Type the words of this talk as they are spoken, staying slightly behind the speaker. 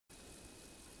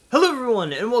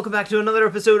everyone, and welcome back to another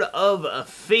episode of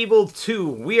Fable 2.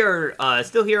 We are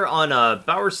still here on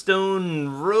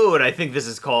Bowerstone Road, I think this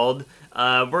is called.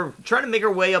 We're trying to make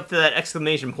our way up to that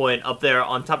exclamation point up there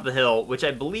on top of the hill, which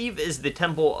I believe is the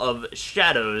Temple of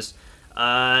Shadows.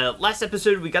 Last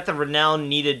episode we got the renown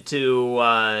needed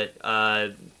to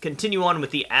continue on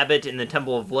with the Abbot in the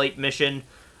Temple of Light mission.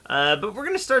 But we're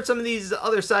going to start some of these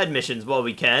other side missions while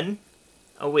we can.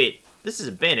 Oh wait, this is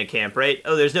a bandit camp, right?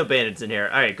 Oh, there's no bandits in here.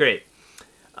 Alright, great.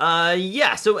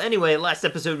 Yeah, so anyway, last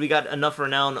episode we got enough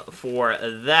renown for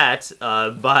that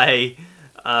by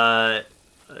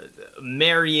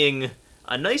marrying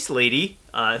a nice lady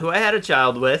who I had a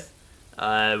child with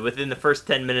within the first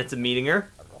 10 minutes of meeting her.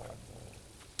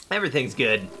 Everything's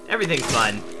good. Everything's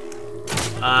fine.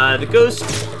 The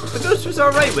ghost was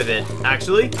alright with it,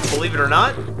 actually, believe it or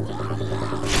not.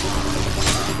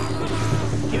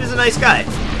 He was a nice guy.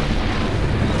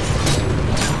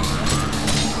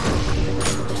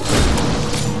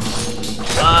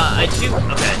 I do,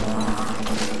 okay.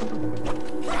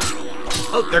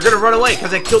 Oh, they're gonna run away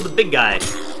because I killed the big guy.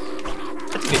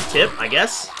 That's a good tip, I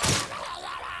guess.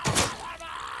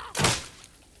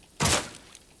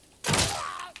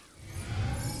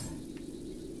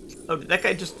 Oh, did that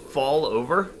guy just fall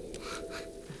over?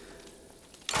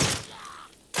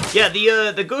 Yeah,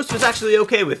 the ghost was actually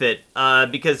okay with it,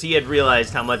 because he had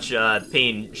realized how much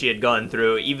pain she had gone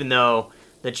through, even though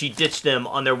that she ditched him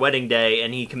on their wedding day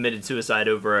and he committed suicide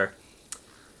over her.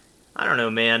 I don't know,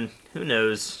 man. Who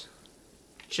knows?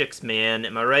 Chicks, man.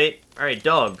 Am I right? Alright,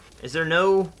 dog. Is there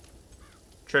no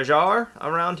treasure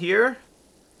around here?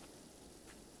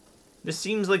 This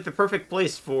seems like the perfect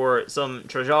place for some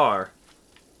treasure.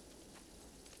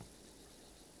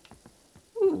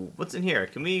 Ooh, what's in here?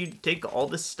 Can we take all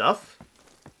this stuff?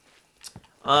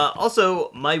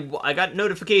 Also, I got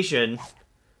notification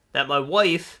that my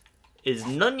wife is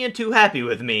none yet too happy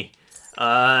with me.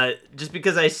 Just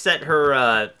because I set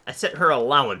her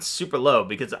allowance super low,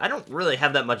 because I don't really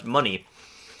have that much money,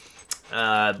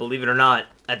 believe it or not,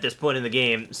 at this point in the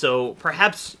game. So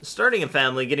perhaps starting a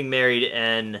family, getting married,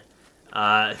 and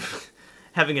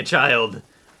having a child,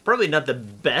 probably not the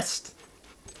best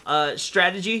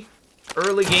strategy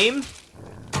early game.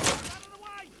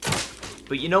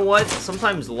 But you know what?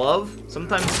 Sometimes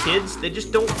kids, they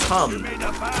just don't come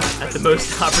at the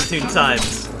most opportune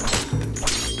times.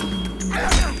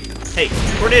 Hey,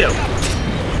 tornado!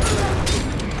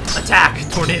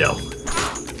 Attack, tornado!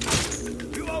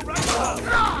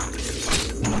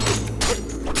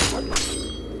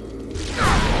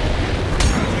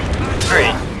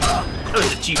 Alright. That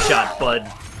was a cheap shot, bud.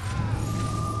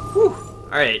 Whew.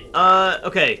 Alright,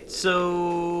 okay,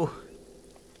 so...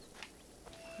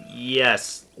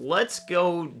 Yes, let's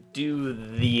go do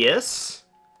this.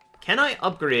 Can I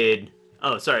upgrade?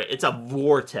 Oh, sorry, it's a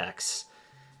vortex.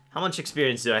 How much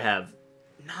experience do I have?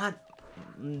 Not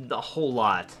a whole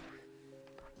lot.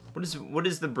 What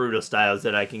is the brutal styles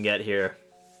that I can get here?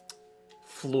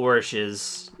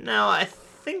 Flourishes. No, I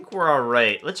think we're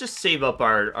alright. Let's just save up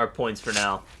our points for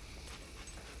now.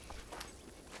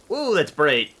 Ooh, that's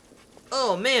bright.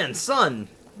 Oh man, son,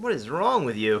 what is wrong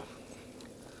with you?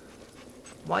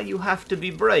 Why you have to be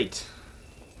bright?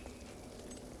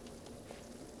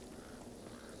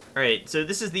 Alright, so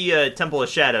this is the Temple of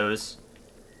Shadows.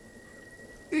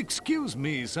 Excuse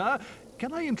me, sir.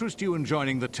 Can I interest you in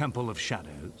joining the Temple of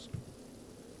Shadows?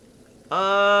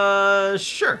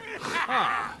 Sure.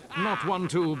 Ah, not one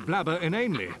to blabber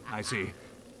inanely, I see.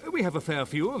 We have a fair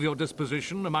few of your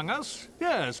disposition among us.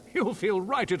 Yes, you'll feel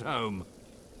right at home.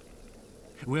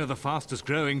 We're the fastest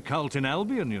growing cult in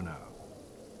Albion, you know.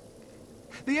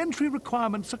 The entry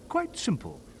requirements are quite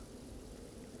simple.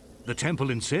 The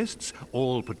temple insists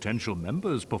all potential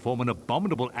members perform an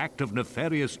abominable act of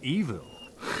nefarious evil.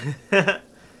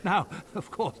 Now, of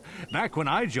course, back when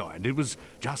I joined, it was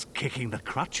just kicking the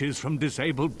crutches from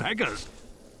disabled beggars.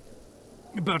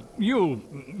 But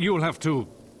you'll have to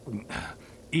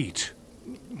eat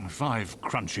 5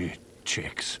 crunchy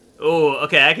chicks. Oh,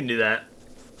 okay, I can do that.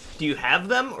 Do you have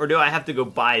them, or do I have to go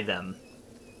buy them?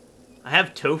 I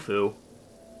have tofu.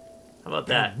 How about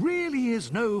that? There really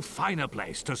is no finer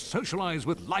place to socialize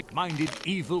with like-minded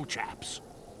evil chaps.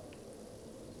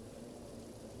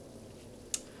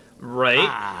 Right.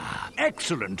 Ah,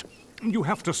 excellent. You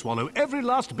have to swallow every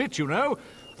last bit, you know.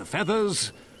 The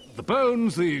feathers, the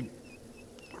bones, the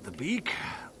beak.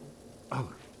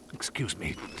 Oh, excuse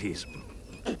me, please.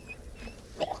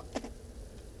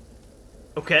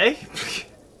 Okay.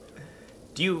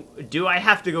 Do I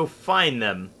have to go find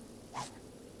them?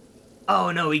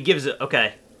 Oh no, he gives it.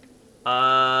 Okay.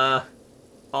 Oh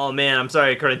man, I'm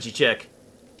sorry, crunchy chick.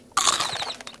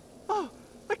 Oh,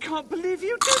 I can't can't believe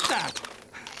you did that!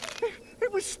 It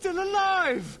was still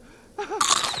alive!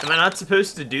 Am I not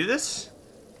supposed to do this?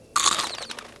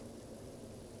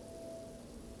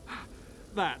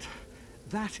 That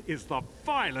is the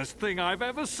vilest thing I've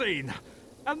ever seen.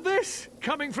 And this,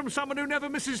 coming from someone who never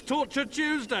misses Torture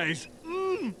Tuesdays.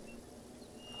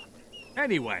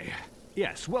 Anyway,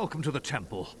 yes, welcome to the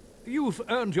temple. You've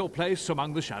earned your place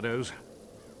among the shadows.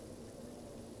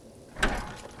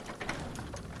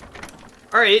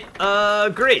 Alright,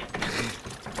 great.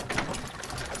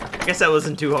 I guess that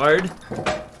wasn't too hard.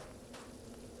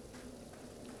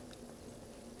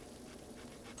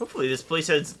 Hopefully this place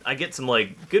has... I get some,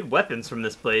 like, good weapons from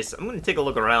this place. I'm gonna take a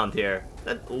look around here.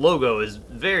 That logo is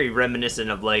very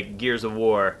reminiscent of, like, Gears of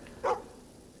War.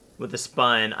 With the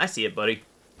spine. I see it, buddy.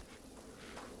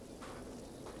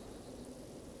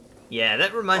 Yeah,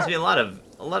 that reminds me a lot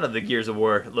of the Gears of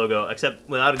War logo, except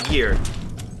without a gear.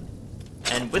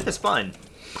 And with a spine.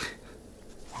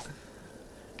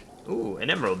 Ooh, an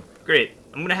emerald. Great.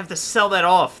 I'm gonna have to sell that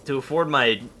off to afford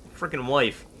my freaking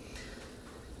wife.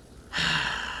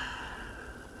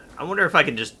 I wonder if I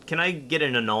can just... Can I get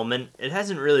an annulment? It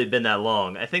hasn't really been that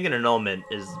long. I think an annulment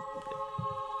is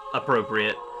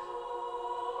appropriate.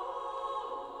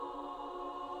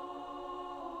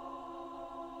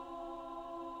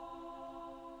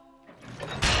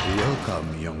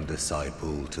 Welcome, young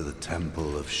disciple, to the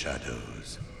Temple of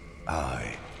Shadows.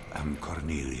 I am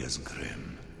Cornelius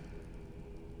Grimm.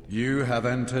 You have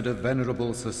entered a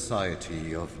venerable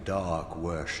society of dark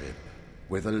worship,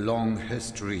 with a long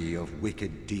history of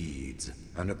wicked deeds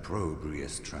and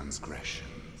opprobrious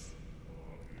transgressions.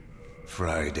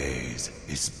 Fridays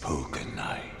is poker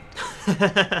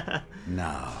night.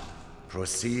 Now,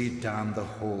 proceed down the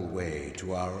hallway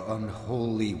to our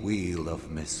unholy wheel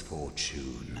of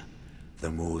misfortune,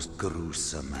 the most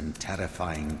gruesome and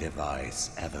terrifying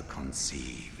device ever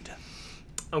conceived.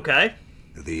 Okay.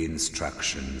 The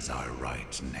instructions are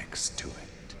right next to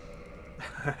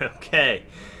it. Okay.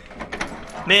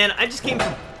 Man, I just came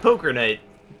from poker night,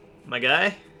 my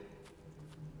guy.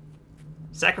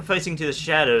 Sacrificing to the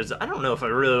shadows. I don't know if I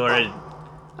really want to...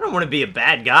 I don't want to be a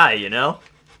bad guy, you know?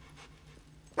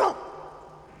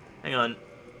 Hang on.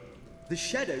 The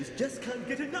shadows just can't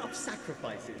get enough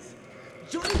sacrifices.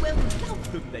 Jolly well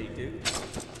love them, they do.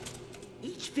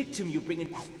 Each victim you bring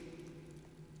in...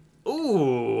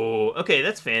 Ooh, okay,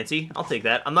 that's fancy. I'll take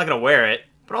that. I'm not gonna wear it,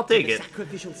 but I'll take the it.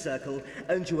 sacrificial circle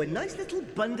earns you a nice little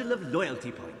bundle of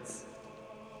loyalty points.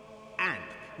 And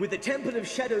with the Temple of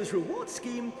Shadows reward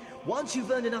scheme, once you've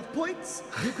earned enough points,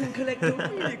 you can collect a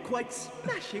really quite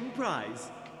smashing prize.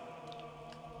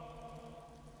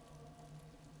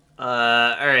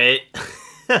 Alright.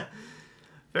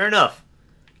 Fair enough.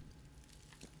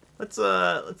 Let's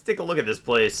take a look at this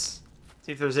place.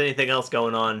 See if there's anything else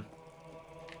going on.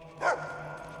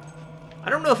 I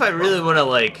don't know if I really want to,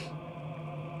 like...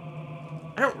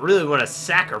 I don't really want to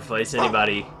sacrifice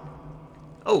anybody.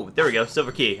 Oh, there we go.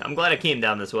 Silver key. I'm glad I came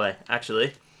down this way,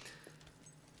 actually.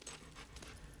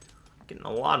 Getting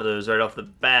a lot of those right off the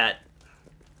bat.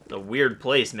 It's a weird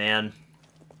place, man.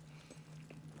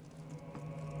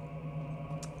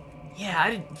 Yeah,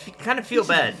 I kind of feel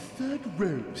bad. Third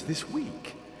rose this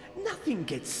week. Nothing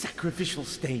gets sacrificial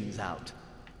stains out.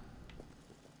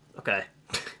 Okay.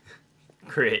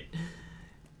 Great.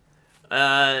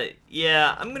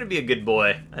 Yeah, I'm gonna be a good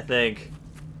boy, I think.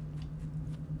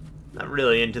 Not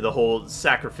really into the whole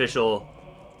sacrificial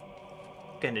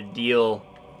kind of deal.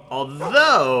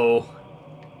 Although...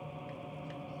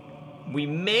 we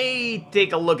may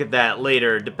take a look at that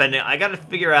later, depending... I gotta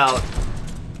figure out...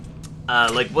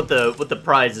 like what the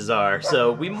prizes are.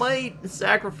 So we might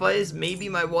sacrifice maybe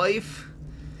my wife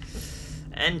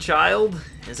and child.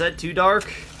 Is that too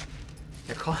dark?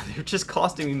 They're just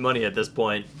costing me money at this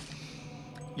point.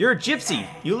 You're a gypsy.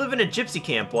 You live in a gypsy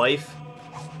camp, wife.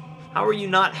 How are you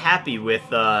not happy with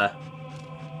how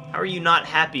are you not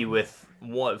happy with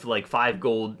what, like 5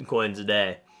 gold coins a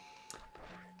day?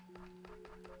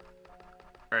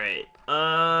 All right.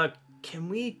 Can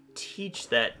we teach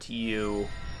that to you?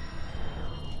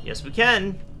 Yes, we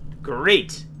can.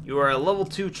 Great. You are a level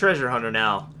 2 treasure hunter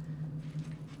now.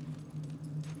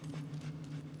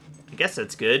 I guess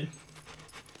that's good.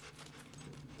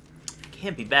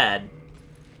 Can't be bad.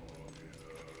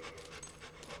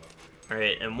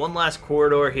 Alright, and one last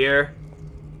corridor here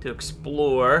to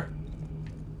explore.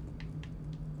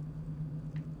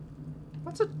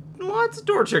 Lots of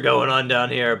torture going on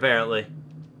down here, apparently.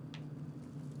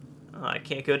 Oh, I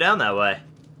can't go down that way.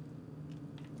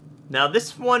 Now,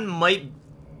 this one might...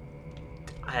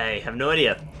 I have no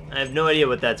idea. I have no idea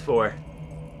what that's for.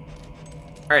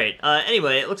 Alright,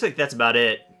 anyway, it looks like that's about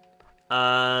it.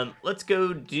 Let's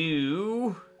go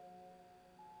do...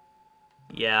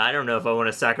 Yeah, I don't know if I want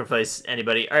to sacrifice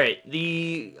anybody. Alright,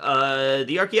 the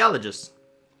Archaeologist.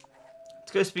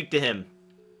 Let's go speak to him.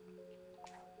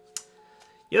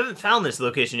 You haven't found this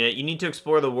location yet. You need to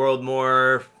explore the world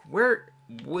more. Where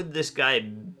would this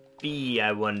guy be,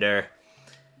 I wonder?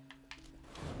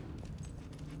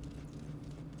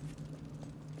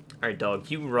 Alright, dog,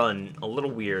 you run a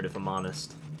little weird, if I'm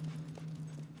honest.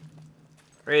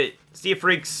 Alright, see you,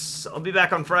 freaks. I'll be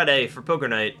back on Friday for poker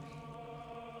night.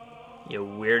 You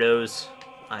weirdos.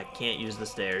 I can't use the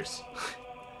stairs.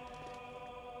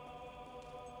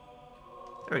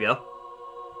 There we go.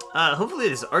 Hopefully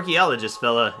this archaeologist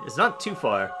fella is not too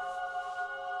far.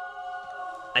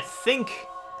 I feel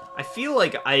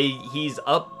like he's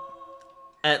up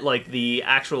at, like, the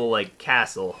actual, like,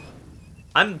 castle.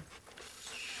 I'm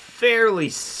fairly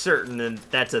certain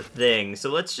that that's a thing, so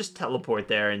let's just teleport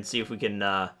there and see if we can,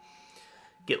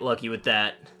 get lucky with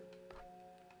that.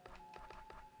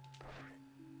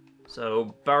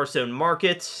 So, Bowerstone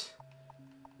Market.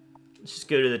 Let's just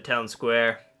go to the town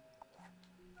square.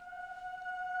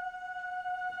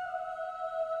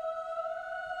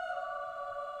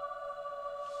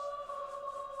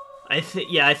 I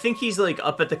think he's, like,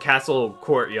 up at the castle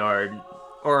courtyard.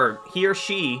 Or he or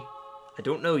she, I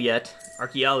don't know yet.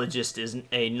 Archaeologist is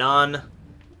a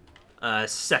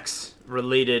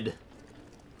non-sex-related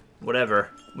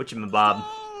whatever. Whatchamabob.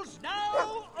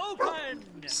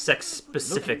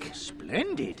 Sex-specific.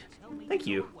 Splendid. Thank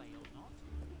you.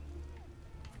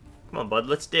 Come on, bud,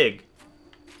 let's dig.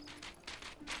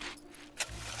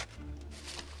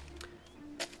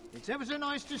 It's ever so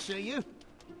nice to see you.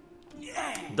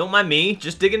 Don't mind me,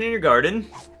 just digging in your garden.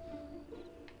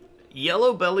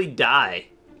 Yellow belly dye.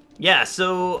 Yeah,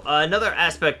 so another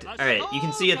aspect, alright, you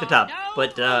can see at the top,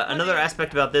 but another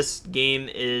aspect about this game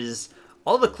is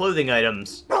all the clothing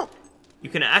items. You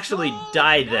can actually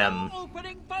dye them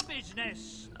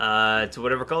to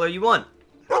whatever color you want.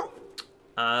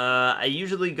 I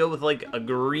usually go with like a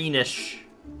greenish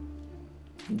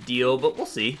deal, but we'll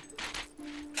see.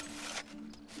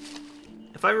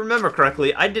 If I remember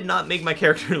correctly, I did not make my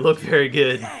character look very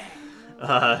good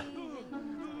the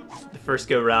first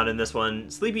go round in this one.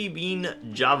 Sleepy Bean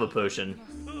Java Potion.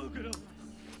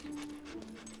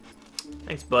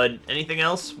 Thanks, bud. Anything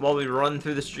else while we run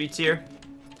through the streets here?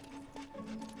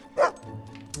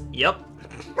 Yep.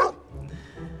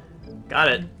 Got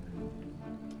it.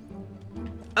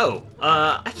 Oh,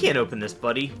 I can't open this,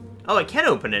 buddy. Oh, I can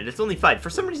open it. It's only 5.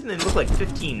 For some reason, they look like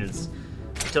 15s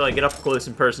until I get up close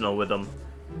and personal with them.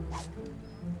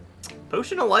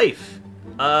 Potion of Life.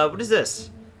 What is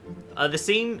this? The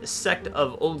same sect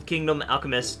of Old Kingdom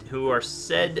alchemists who are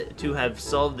said to have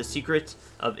solved the secret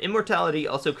of immortality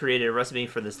also created a recipe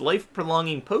for this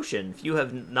life-prolonging potion. Few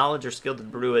have knowledge or skill to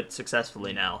brew it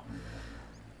successfully now.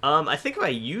 I think if I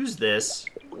use this,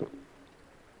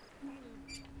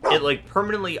 it, like,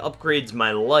 permanently upgrades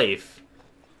my life.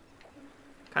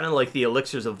 Kind of like the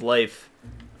elixirs of life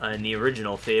in the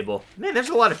original Fable. Man, there's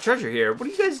a lot of treasure here. What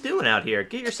are you guys doing out here?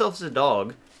 Get yourselves a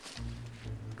dog.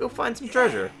 Go find some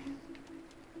treasure.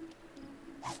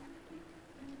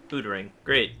 Food ring.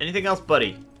 Great. Anything else,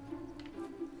 buddy?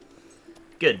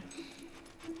 Good.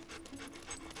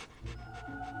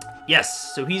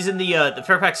 Yes, so he's in the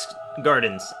Fairfax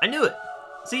Gardens. I knew it.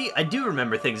 See, I do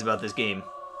remember things about this game.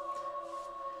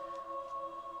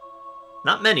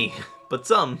 Not many, but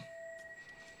some.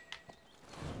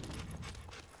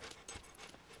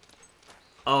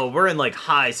 Oh, we're in, like,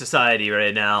 high society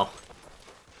right now.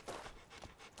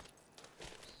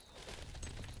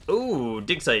 Ooh,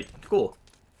 dig site. Cool.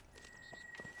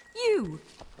 You!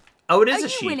 Oh, it is a Are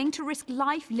sheep. you willing to risk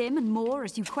life, limb, and more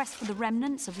as you quest for the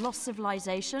remnants of lost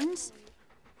civilizations?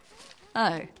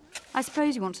 Oh, I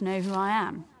suppose you want to know who I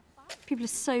am. People are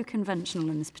so conventional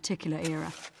in this particular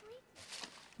era.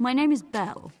 My name is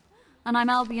Belle, and I'm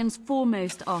Albion's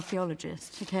foremost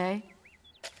archaeologist, okay?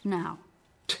 Now,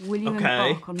 will you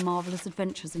embark on marvelous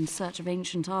adventures in search of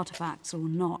ancient artifacts or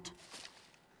not?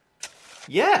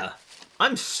 Yeah.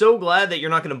 I'm so glad that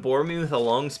you're not going to bore me with a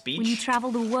long speech. Will you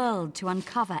travel the world to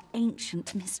uncover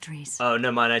ancient mysteries? Oh,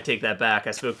 never mind. I take that back.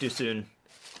 I spoke too soon.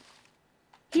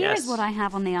 Here is what I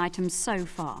have on the items so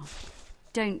far.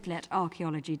 Don't let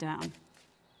archaeology down.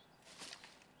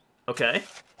 Okay.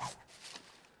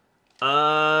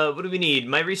 What do we need?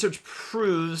 My research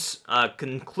proves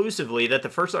conclusively that the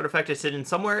first artifact is hidden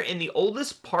somewhere in the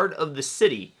oldest part of the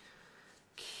city.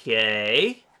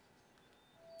 Okay.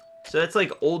 So that's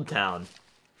like Old Town.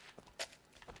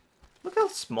 Look how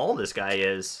small this guy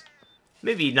is.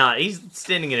 Maybe not. He's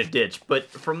standing in a ditch, but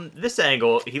from this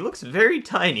angle, he looks very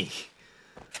tiny.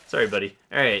 Sorry, buddy.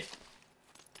 Alright.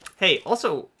 Hey,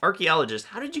 also, Archaeologist,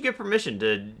 how did you get permission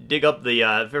to dig up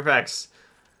the Fairfax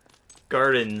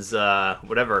Gardens,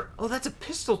 whatever? Oh, that's a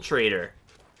pistol trader.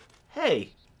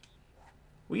 Hey.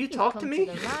 Will you talk to me?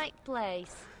 To the right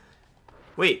place.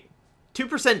 Wait,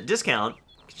 2% discount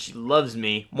because she loves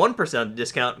me. 1%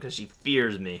 discount because she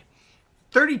fears me.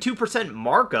 32%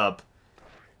 markup.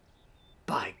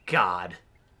 By God.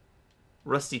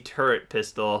 Rusty turret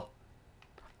pistol.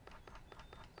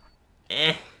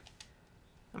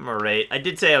 I'm alright. I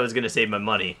did say I was going to save my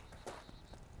money.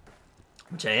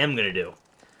 Which I am going to do.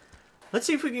 Let's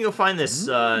see if we can go find this,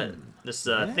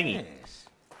 thingy.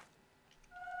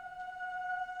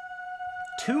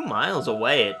 2 miles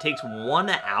away. It takes 1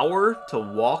 hour to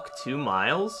walk 2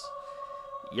 miles?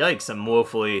 Yikes,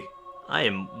 I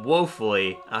am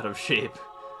woefully out of shape.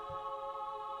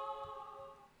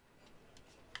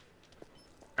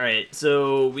 Alright,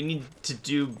 so we need to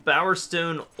do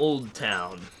Bowerstone Old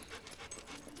Town.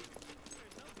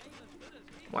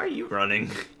 Why are you running?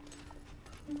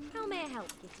 How may I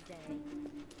help you today?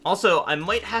 Also, I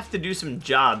might have to do some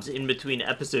jobs in between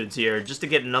episodes here just to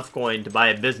get enough coin to buy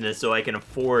a business so I can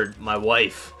afford my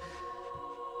wife.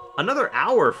 Another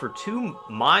hour for 2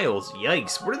 miles.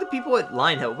 Yikes. What are the people at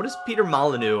Lionhead? What is Peter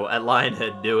Molyneux at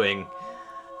Lionhead doing?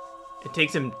 It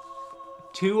takes him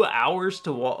 2 hours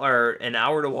to walk, or an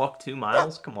hour to walk 2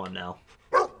 miles? Come on now.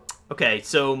 Okay,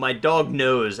 so my dog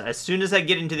knows. As soon as I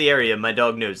get into the area, my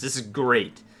dog knows. This is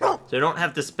great. So I don't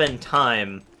have to spend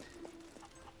time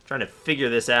trying to figure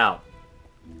this out.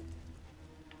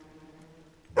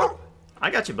 I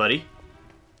got you, buddy.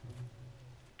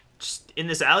 Just in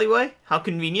this alleyway? How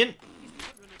convenient.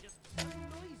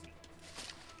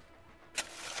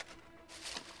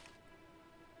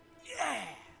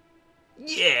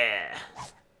 Yeah!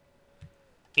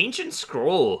 Ancient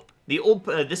scroll.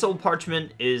 This old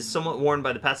parchment is somewhat worn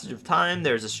by the passage of time.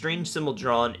 There's a strange symbol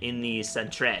drawn in the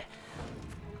centre.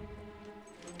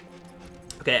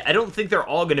 Okay, I don't think they're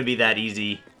all going to be that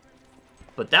easy,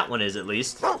 but that one is at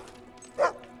least.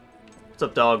 What's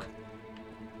up, dog?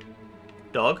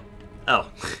 Dog? Oh.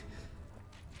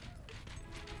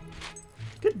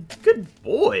 Good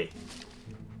boy.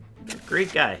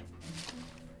 Great guy.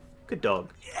 Good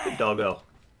dog. Good doggo.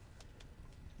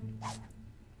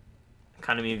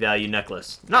 Economy value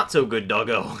necklace. Not so good,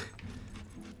 doggo.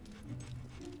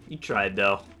 You tried,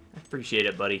 though. I appreciate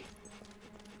it, buddy.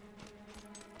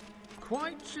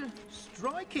 Quite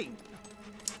striking.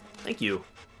 Thank you.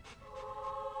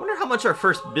 Wonder how much our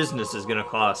first business is gonna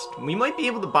cost. We might be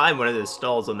able to buy one of those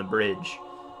stalls on the bridge.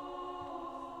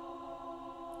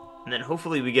 And then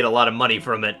hopefully we get a lot of money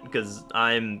from it, because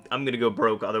I'm gonna go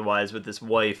broke otherwise with this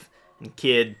wife and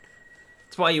kid.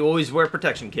 That's why you always wear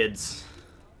protection, kids.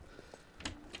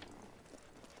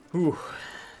 Whew.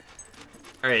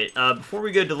 Alright, before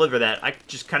we go deliver that, I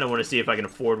just kind of want to see if I can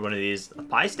afford one of these. A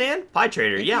pie stand? Pie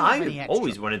trader. Yeah, I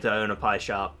always wanted to own a pie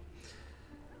shop.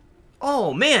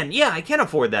 Oh, man, yeah, I can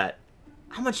afford that.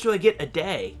 How much do I get a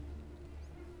day?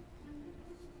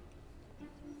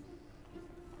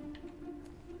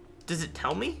 Does it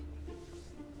tell me?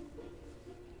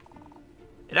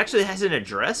 It actually has an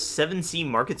address, 7C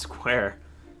Market Square.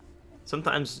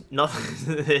 Sometimes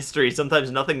nothing, history, sometimes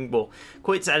nothing will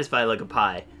quite satisfy like a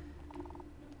pie.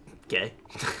 Okay.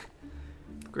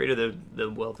 Greater the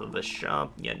wealth of the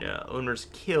shop. Yeah, no, owner's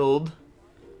killed.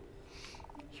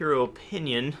 Hero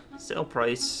opinion. Sale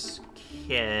price.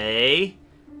 Okay.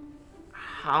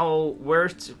 Where?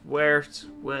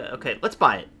 Okay, let's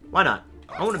buy it. Why not?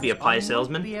 I want to be a pie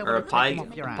salesman or a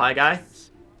pie guy.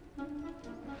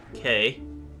 Okay.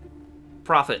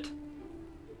 Profit.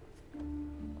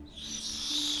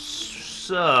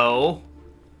 So.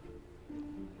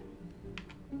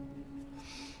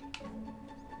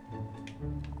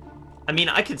 I mean,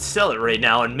 I could sell it right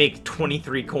now and make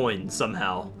 23 coins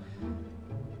somehow.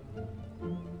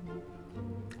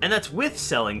 And that's with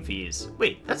selling fees.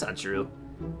 Wait, that's not true.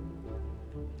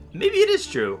 Maybe it is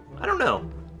true. I don't know.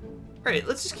 Alright,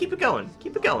 let's just keep it going.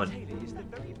 Keep it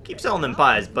going. Keep selling them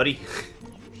pies, buddy.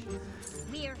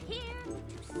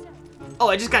 Oh,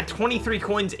 I just got 23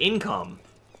 coins income.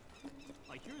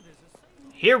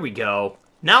 Here we go.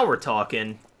 Now we're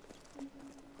talking.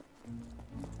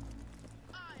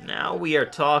 Now we are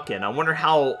talking. I wonder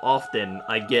how often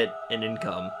I get an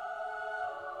income.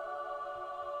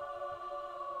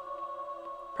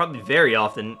 Probably very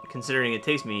often, considering it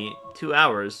takes me 2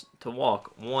 hours to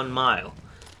walk 1 mile.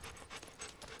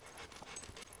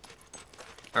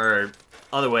 Or,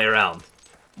 other way around.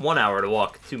 1 hour to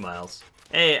walk 2 miles.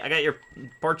 Hey, I got your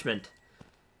parchment.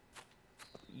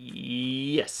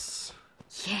 Yes.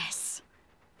 Yes.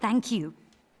 Thank you.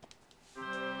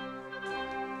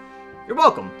 You're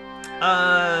welcome.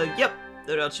 Yep.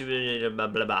 Blah,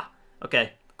 blah, blah.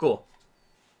 Okay, cool.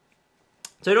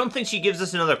 So I don't think she gives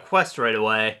us another quest right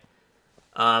away.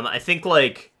 I think,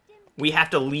 like, we have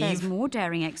to leave. There's more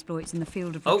daring exploits in the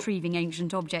field of retrieving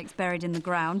ancient objects buried in the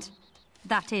ground.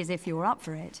 That is, if you're up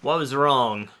for it. What was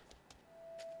wrong?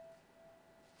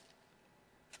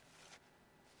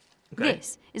 Okay.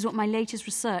 This is what my latest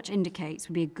research indicates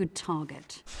would be a good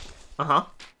target. Uh-huh.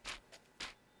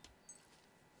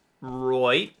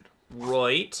 Right.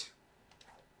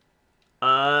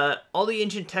 All the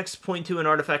ancient texts point to an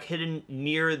artifact hidden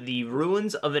near the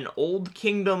ruins of an old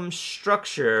kingdom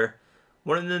structure.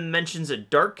 One of them mentions a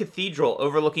dark cathedral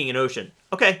overlooking an ocean.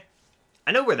 Okay,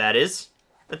 I know where that is.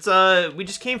 That's, we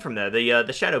just came from there,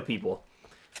 the Shadow People.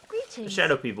 Greetings. The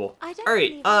Shadow People. I don't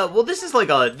Alright, believe well, this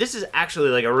is actually,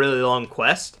 like, a really long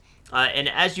quest. And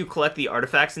as you collect the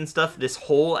artifacts and stuff, this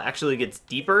hole actually gets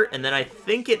deeper, and then I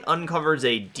think it uncovers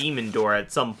a demon door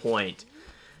at some point.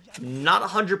 Not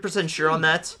 100% sure on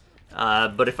that,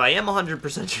 but if I am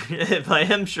 100% sure, if I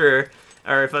am sure,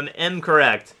 or if I am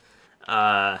correct,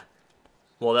 well,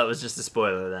 that was just a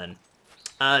spoiler then.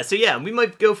 So yeah, we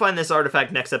might go find this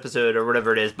artifact next episode or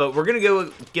whatever it is, but we're gonna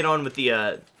get on with the,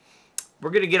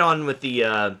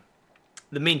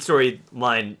 the main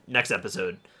storyline next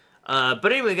episode.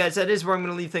 But anyway, guys, that is where I'm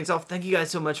going to leave things off. Thank you guys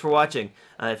so much for watching.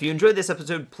 If you enjoyed this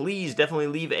episode, please definitely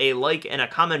leave a like and a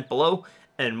comment below.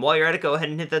 And while you're at it, go ahead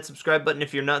and hit that subscribe button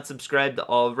if you're not subscribed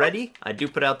already. I do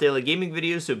put out daily gaming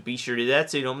videos, so be sure to do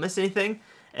that so you don't miss anything.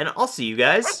 And I'll see you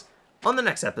guys on the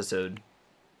next episode.